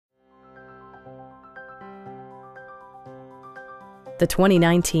the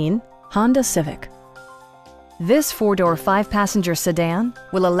 2019 Honda Civic. This four-door, five-passenger sedan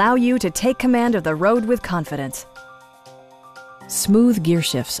will allow you to take command of the road with confidence. Smooth gear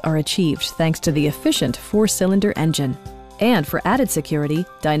shifts are achieved thanks to the efficient four-cylinder engine. And for added security,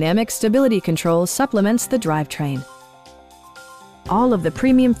 dynamic stability control supplements the drivetrain. All of the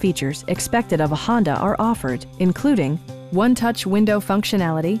premium features expected of a Honda are offered, including one-touch window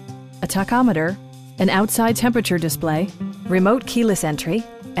functionality, a tachometer, an outside temperature display, remote keyless entry,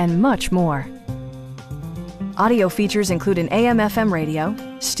 and much more. Audio features include an AM/FM radio,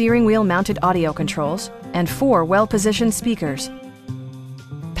 steering wheel mounted audio controls, and 4 well-positioned speakers.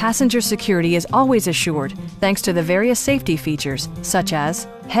 Passenger security is always assured thanks to the various safety features such as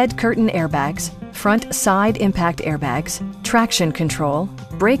head curtain airbags, front side impact airbags, traction control,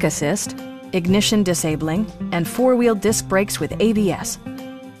 brake assist, ignition disabling, and 4-wheel disc brakes with ABS.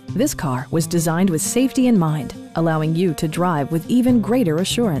 This car was designed with safety in mind, allowing you to drive with even greater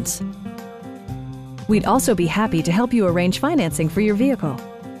assurance. We'd also be happy to help you arrange financing for your vehicle.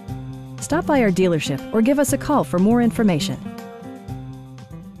 Stop by our dealership or give us a call for more information.